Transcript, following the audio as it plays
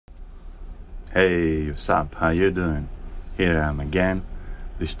Hey, what's up? How you doing? Here I am again.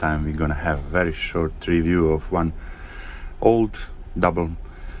 This time we're gonna have a very short review of one old double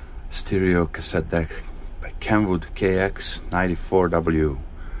stereo cassette deck by KENWOOD KX-94W.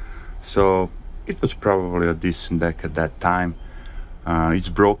 So it was probably a decent deck at that time. It's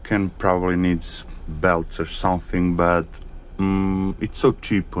broken, probably needs belts or something, but it's so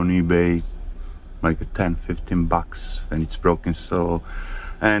cheap on eBay, like 10-15 bucks, and it's broken. So,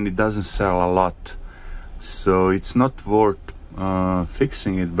 and it doesn't sell a lot, so it's not worth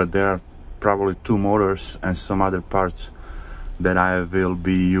fixing it. But there are probably two motors and some other parts that I will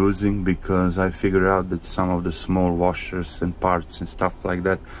be using, because I figured out that some of the small washers and parts and stuff like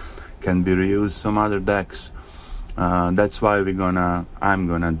that can be reused some other decks. That's why I'm gonna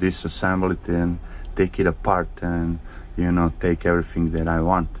disassemble it and take it apart and, you know, take everything that I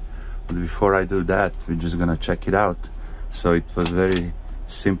want. But before I do that, we're just gonna check it out. So it was very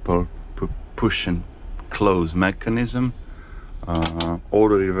simple push and close mechanism.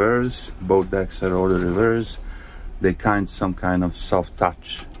 Auto reverse, both decks are auto reverse. They some kind of soft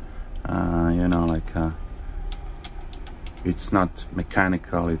touch, you know, like it's not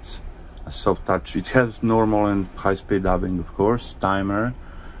mechanical, it's a soft touch. It has normal and high-speed dubbing, of course, timer,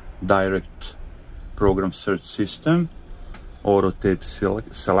 direct program search system, auto tape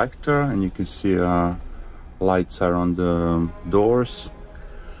selector, and you can see lights are on the doors.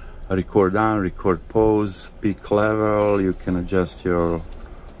 Record down, record pause, peak level, you can adjust your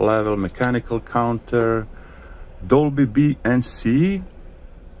level, mechanical counter, Dolby B and C,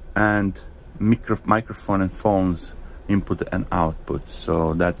 and microphone and phones input and output.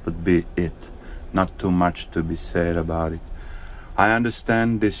 So that would be it. Not too much to be said about it. I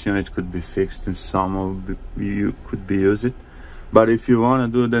understand this unit could be fixed and some of you could be use it, but if you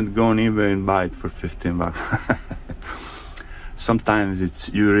want to do that, go on eBay and buy it for 15 bucks. Sometimes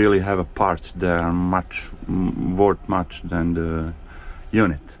you really have a parts that are worth much than the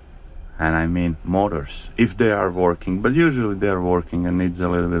unit, and I mean motors, if they are working. But usually they are working and needs a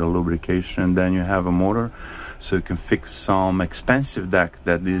little bit of lubrication. Then you have a motor, so you can fix some expensive deck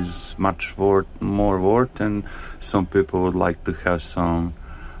that is much more worth, and some people would like to have some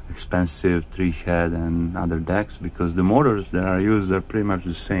expensive 3-head and other decks, because the motors that are used are pretty much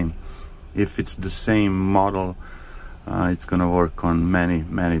the same. If it's the same model, it's gonna work on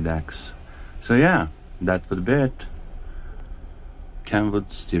many decks. So yeah, that would be it.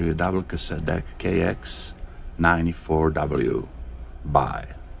 KENWOOD stereo double cassette deck KX-94W.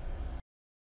 Bye.